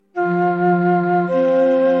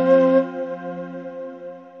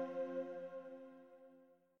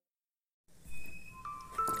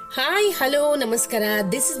Hello, ನಮಸ್ಕಾರ.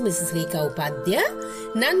 This is Mrs ರೇಖಾ ಉಪಾಧ್ಯ.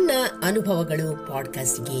 ನನ್ನ ಅನುಭವಗಳು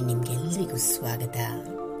ಪಾಡ್ಕಾಸ್ಟ್ಗೆ ನಿಮ್ಗೆಲ್ಲರಿಗೂ ಸ್ವಾಗತ.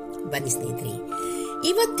 ಬನ್ನಿ ಸ್ನೇಹಿತರೆ,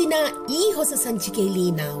 ಇವತ್ತಿನ ಈ ಹೊಸ ಸಂಚಿಕೆಯಲ್ಲಿ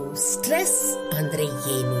ನಾವು ಸ್ಟ್ರೆಸ್ ಅಂದ್ರೆ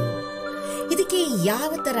ಏನು, ಇದಕ್ಕೆ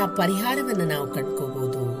ಯಾವ ತರ ಪರಿಹಾರವನ್ನು ನಾವು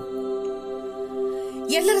ಕಂಡುಕೋಬಹುದು.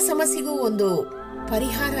 ಎಲ್ಲರ ಸಮಸ್ಯೆಗೂ ಒಂದು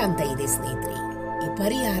ಪರಿಹಾರ ಅಂತ ಇದೆ ಸ್ನೇಹಿತರೆ. ಈ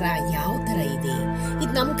ಪರಿಹಾರ ಯಾವ ತರ ಇದೆ,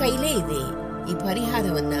 ಇದು ನಮ್ಮ ಕೈಲೇ ಇದೆ. ಈ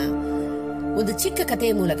ಪರಿಹಾರವನ್ನ ಒಂದು ಚಿಕ್ಕ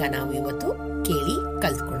ಕಥೆಯ ಮೂಲಕ ನಾವು ಇವತ್ತು ಕೇಳಿ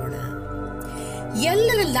ಕಲ್ತ್ಕೊಳ್ಳೋಣ.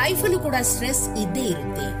 ಎಲ್ಲರ ಲೈಫಲ್ಲೂ ಕೂಡ ಸ್ಟ್ರೆಸ್ ಇದ್ದೇ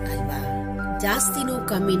ಇರುತ್ತೆ ಅಲ್ವಾ? ಜಾಸ್ತಿನೂ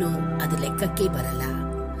ಕಮ್ಮಿನೂ ಅದು ಲೆಕ್ಕಕ್ಕೆ ಬರಲ್ಲ.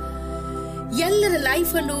 ಎಲ್ಲರ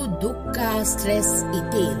ಲೈಫಲ್ಲೂ ದುಃಖ, ಸ್ಟ್ರೆಸ್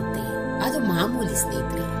ಇದ್ದೇ ಇರುತ್ತೆ. ಅದು ಮಾಮೂಲಿ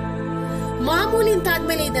ಸ್ನೇಹಿತರೆ. ಮಾಮೂಲಿ ಅಂತ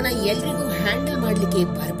ಆದ್ಮೇಲೆ ಇದನ್ನ ಎಲ್ರಿಗೂ ಹ್ಯಾಂಡಲ್ ಮಾಡ್ಲಿಕ್ಕೆ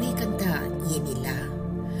ಬರ್ಬೇಕಂತ ಏನಿಲ್ಲ.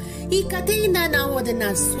 ಈ ಕಥೆಯಿಂದ ನಾವು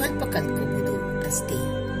ಅದನ್ನ ಸ್ವಲ್ಪ ಕಲ್ತ್ಕೋಬಹುದು ಅಷ್ಟೇ.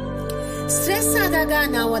 ಸ್ಟ್ರೆಸ್ ಆದಾಗ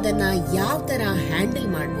ನಾವು ಅದನ್ನ ಯಾವ ತರ ಹ್ಯಾಂಡಲ್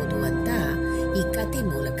ಮಾಡಬಹುದು ಅಂತ ಈ ಕತೆ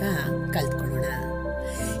ಮೂಲಕ ಕಲ್ತ್ಕೊಳ್ಳೋಣ.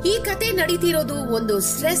 ಈ ಕತೆ ನಡೀತಿರೋದು ಒಂದು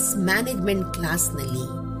ಸ್ಟ್ರೆಸ್ ಮ್ಯಾನೇಜ್ಮೆಂಟ್ ಕ್ಲಾಸ್ ನಲ್ಲಿ.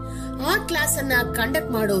 ಆ ಕ್ಲಾಸ್ ಅನ್ನ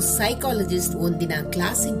ಕಂಡಕ್ಟ್ ಮಾಡೋ ಸೈಕಾಲಜಿಸ್ಟ್ ಒಂದಿನ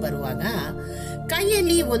ಕ್ಲಾಸಿಗೆ ಬರುವಾಗ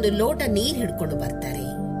ಕೈಯಲ್ಲಿ ಒಂದು ಲೋಟ ನೀರ್ ಹಿಡ್ಕೊಂಡು ಬರ್ತಾರೆ.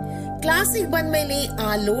 ಕ್ಲಾಸಿಗೆ ಬಂದ್ಮೇಲೆ ಆ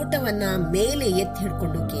ಲೋಟವನ್ನ ಮೇಲೆ ಎತ್ತಿ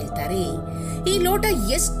ಹಿಡ್ಕೊಂಡು ಕೇಳ್ತಾರೆ, ಈ ಲೋಟ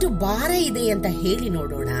ಎಷ್ಟು ಭಾರ ಇದೆ ಅಂತ ಹೇಳಿ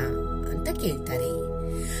ನೋಡೋಣ ಅಂತ ಕೇಳ್ತಾರೆ.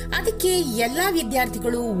 ಅದಕ್ಕೆ ಎಲ್ಲಾ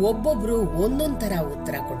ವಿದ್ಯಾರ್ಥಿಗಳು ಒಬ್ಬೊಬ್ರು ಒಂದೊಂದ್ ತರ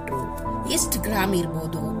ಉತ್ತರ ಕೊಟ್ರು. ಎಷ್ಟು ಗ್ರಾಮ್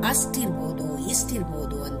ಇರ್ಬೋದು, ಅಷ್ಟಿರ್ಬೋದು,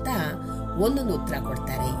 ಇಷ್ಟಿರ್ಬೋದು ಅಂತ ಒಂದೊಂದು ಉತ್ತರ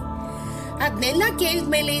ಕೊಡ್ತಾರೆ. ಅದನ್ನೆಲ್ಲ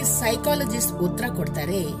ಕೇಳಿದ್ಮೇಲೆ ಸೈಕಾಲಜಿಸ್ಟ್ ಉತ್ತರ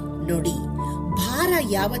ಕೊಡ್ತಾರೆ, ನೋಡಿ, ಭಾರ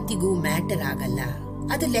ಯಾವತ್ತಿಗೂ ಮ್ಯಾಟರ್ ಆಗಲ್ಲ,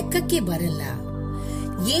 ಅದು ಲೆಕ್ಕಕ್ಕೆ ಬರಲ್ಲ.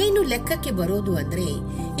 ಏನು ಲೆಕ್ಕಕ್ಕೆ ಬರೋದು ಅಂದ್ರೆ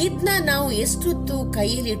ಇದನ್ನ ನಾವು ಎಷ್ಟೊತ್ತು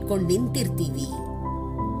ಕೈಯಲ್ಲಿ ಇಟ್ಕೊಂಡು ನಿಂತಿರ್ತೀವಿ,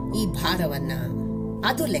 ಈ ಭಾರವನ್ನ,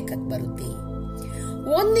 ಅದು ಲೆಕ್ಕಕ್ಕೆ ಬರುತ್ತೆ.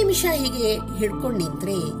 ಒಂದ್ ನಿಮಿಷ ಹೀಗೆ ಹಿಡ್ಕೊಂಡು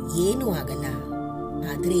ನಿಂತ್ರೆ ಏನೂ ಆಗಲ್ಲ.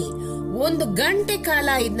 ಆದ್ರೆ 1 ಗಂಟೆ ಕಾಲ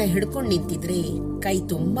ಇದನ್ನ ಹಿಡ್ಕೊಂಡು ನಿಂತಿದ್ರೆ ಕೈ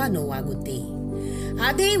ತುಂಬಾ ನೋವಾಗುತ್ತೆ.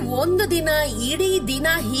 ಅದೇ 1 ದಿನ, ಇಡೀ ದಿನ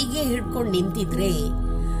ಹೀಗೆ ಹಿಡ್ಕೊಂಡು ನಿಂತಿದ್ರೆ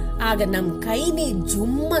ಆಗ ನಮ್ ಕೈನೇ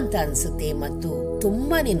ಜುಮ್ ಅಂತ ಅನ್ಸುತ್ತೆ ಮತ್ತು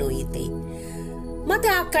ತುಂಬಾನೇ ನೋಯುತ್ತೆ. ಮತ್ತೆ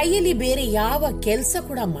ಆ ಕೈಯಲ್ಲಿ ಬೇರೆ ಯಾವ ಕೆಲಸ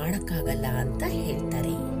ಕೂಡ ಮಾಡಕ್ಕಾಗಲ್ಲ ಅಂತ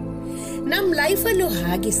ಹೇಳ್ತಾರೆ. ನಮ್ ಲೈಫಲ್ಲೂ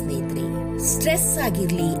ಹಾಗೆ ಸ್ನೇಹಿತರೆ. ಸ್ಟ್ರೆಸ್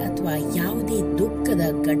ಆಗಿರ್ಲಿ ಅಥವಾ ಯಾವುದೇ ದುಃಖದ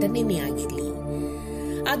ಘಟನೆನೇ ಆಗಿರ್ಲಿ,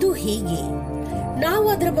 ಅದು ಹೀಗೆ. ನಾವು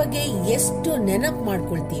ಅದರ ಬಗ್ಗೆ ಎಷ್ಟು ನೆನಪು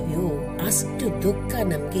ಮಾಡ್ಕೊಳ್ತೀವಿಯೋ ಅಷ್ಟು ದುಃಖ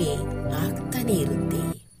ನಮ್ಗೆ ಆಗ್ತಾನೆ ಇರುತ್ತೆ.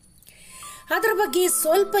 ಅದರ ಬಗ್ಗೆ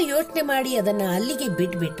ಸ್ವಲ್ಪ ಯೋಚನೆ ಮಾಡಿ ಅದನ್ನ ಅಲ್ಲಿಗೆ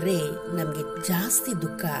ಬಿಟ್ಬಿಟ್ರೆ ನಮ್ಗೆ ಜಾಸ್ತಿ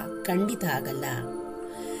ದುಃಖ ಖಂಡಿತ ಆಗಲ್ಲ.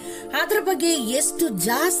 ಅದ್ರ ಬಗ್ಗೆ ಎಷ್ಟು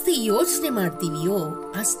ಜಾಸ್ತಿ ಯೋಚನೆ ಮಾಡ್ತೀವಿಯೋ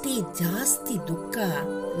ಅಷ್ಟೇ ಜಾಸ್ತಿ ದುಃಖ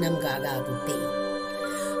ನಮ್ಗಾಗುತ್ತೆ.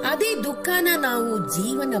 ಅದೇ ದುಃಖನ ನಾವು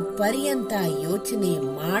ಜೀವನ ಪರ್ಯಂತ ಯೋಚನೆ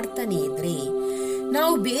ಮಾಡ್ತಾನೆ ಇದ್ರೆ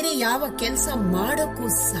ನಾವು ಬೇರೆ ಯಾವ ಕೆಲಸ ಮಾಡೋಕ್ಕೂ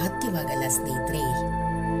ಸಾಧ್ಯವಾಗಲ್ಲ ಸ್ನೇಹಿತರೆ,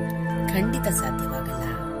 ಖಂಡಿತ ಸಾಧ್ಯವಾಗಲ್ಲ.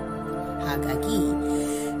 ಹಾಗಾಗಿ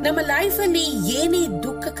ನಮ್ಮ ಲೈಫಲ್ಲಿ ಏನೇ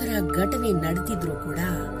ದುಃಖಕರ ಘಟನೆ ನಡೆದಿದ್ರು ಕೂಡ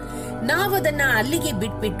ನಾವದನ್ನ ಅಲ್ಲಿಗೆ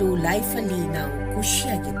ಬಿಟ್ಬಿಟ್ಟು ಲೈಫಲ್ಲಿ ನಾವು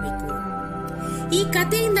ಖುಷಿಯಾಗಿರ್ಬೇಕು. ಈ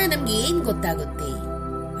ಕಥೆಯಿಂದ ನಮ್ಗೆ ಏನ್ ಗೊತ್ತಾಗುತ್ತೆ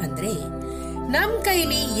ಅಂದ್ರೆ, ನಮ್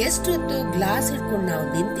ಕೈಲಿ ಎಷ್ಟೊತ್ತು ಗ್ಲಾಸ್ ಹಿಡ್ಕೊಂಡು ನಾವು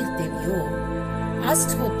ನಿಂತಿರ್ತೇವೆಯೋ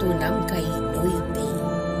ಅಷ್ಟು ಹೊತ್ತು ನಮ್ ಕೈ ನೋಯುತ್ತೆ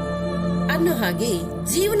ಅನ್ನೋ ಹಾಗೆ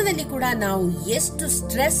ಜೀವನದಲ್ಲಿ ಕೂಡ ನಾವು ಎಷ್ಟು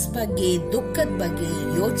ಸ್ಟ್ರೆಸ್ ಬಗ್ಗೆ, ದುಃಖದ ಬಗ್ಗೆ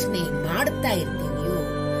ಯೋಚನೆ ಮಾಡ್ತಾ ಇರ್ತೀವಿಯೋ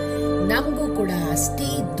ನಮಗೂ ಕೂಡ ಅಷ್ಟೇ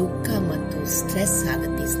ದುಃಖ ಮತ್ತು ಸ್ಟ್ರೆಸ್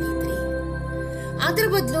ಆಗುತ್ತೆ ಸ್ನೇಹಿತರೆ. ಅದರ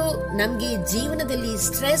ಬದಲು ನಮ್ಗೆ ಜೀವನದಲ್ಲಿ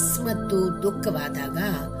ಸ್ಟ್ರೆಸ್ ಮತ್ತು ದುಃಖವಾದಾಗ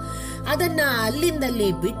ಅದನ್ನ ಅಲ್ಲಿಂದಲೇ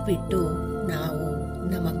ಬಿಟ್ಬಿಟ್ಟು ನಾವು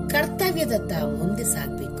ನಮ್ಮ ಕರ್ತವ್ಯದತ್ತ ಮುಂದೆ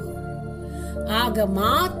ಸಾಗಬೇಕು. ಆಗ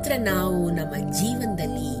ಮಾತ್ರ ನಾವು ನಮ್ಮ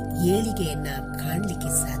ಜೀವನದಲ್ಲಿ ಏಳಿಗೆಯನ್ನ ಕಾಣಲಿಕ್ಕೆ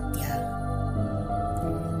ಸಾಧ್ಯ.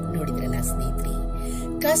 ನೋಡಿದ್ರಲ್ಲ ಸ್ನೇಹಿತರೆ,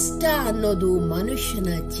 ಕಷ್ಟ ಅನ್ನೋದು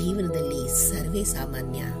ಮನುಷ್ಯನ ಜೀವನದಲ್ಲಿ ಸರ್ವೇ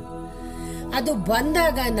ಸಾಮಾನ್ಯ. ಅದು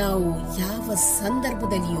ಬಂದಾಗ ನಾವು ಯಾವ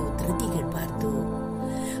ಸಂದರ್ಭದಲ್ಲಿಯೂ ಧೃತಿಗೆಡಬಾರ್ದು.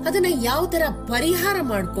 ಅದನ್ನ ಯಾವ ತರ ಪರಿಹಾರ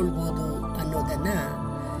ಮಾಡ್ಕೊಳ್ಬಹುದು ಅನ್ನೋದನ್ನ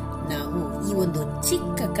ನಾವು ಈ ಒಂದು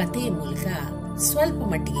ಚಿಕ್ಕ ಕಥೆಯ ಮೂಲಕ ಸ್ವಲ್ಪ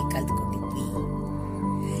ಮಟ್ಟಿಗೆ ಕಲ್ತ್ಕೊಂಡಿದ್ವಿ.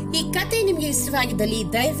 ಈ ಕತೆ ನಿಮ್ಗೆ ಇಷ್ಟವಾಗಿದ್ದಲ್ಲಿ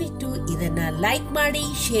ದಯವಿಟ್ಟು ಇದನ್ನ ಲೈಕ್ ಮಾಡಿ,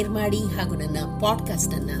 ಶೇರ್ ಮಾಡಿ ಹಾಗೂ ನನ್ನ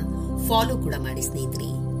ಪಾಡ್ಕಾಸ್ಟ್ ಅನ್ನ ಫಾಲೋ ಕೂಡ ಮಾಡಿ ಸ್ನೇಹಿತರೆ.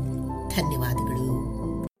 ಧನ್ಯವಾದಗಳು.